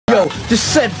Yo, the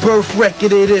set birth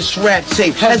record of this rap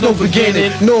tape has no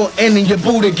beginning, nor ending. Your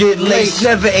Buddha get laced,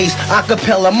 never ace.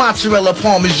 Acapella, mozzarella,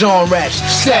 parmesan raps,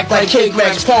 stacked like cake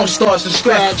racks, palm stars to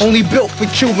scratch. Only built for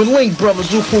Cuban link brothers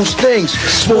who pull stings,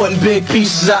 sporting big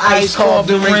pieces of ice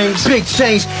carved in rings. Big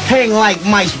chains hang like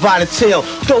mice by the tail.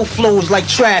 Throw flows like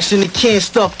trash in the can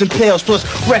stuffed in pails. Plus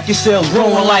record sales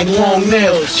growing like long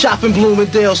nails. Shopping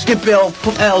Bloomingdale, skip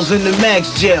L's in the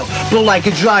max jail. Blow like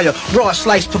a dryer, raw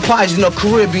sliced papayas in the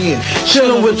Caribbean.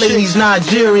 Chillin' with ladies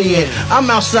Nigerian. I'm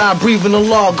outside breathing the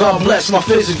law, God bless my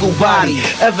physical body.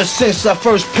 Ever since I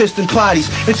first pissed in potties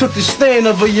and took the stand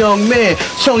of a young man,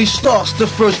 Tony Stark's the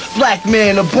first black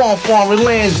man to bomb foreign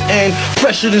lands. And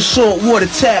fresher than salt water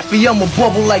taffy, I'm a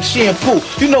bubble like shampoo.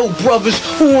 You know brothers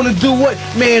who wanna do what?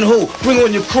 Man who? Bring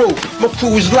on your crew. My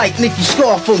crew is like Nicky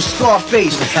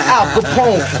Scarface, Al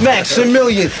Capone,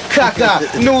 Maximilian, Kaka,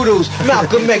 Noodles,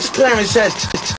 Malcolm X, Clarence has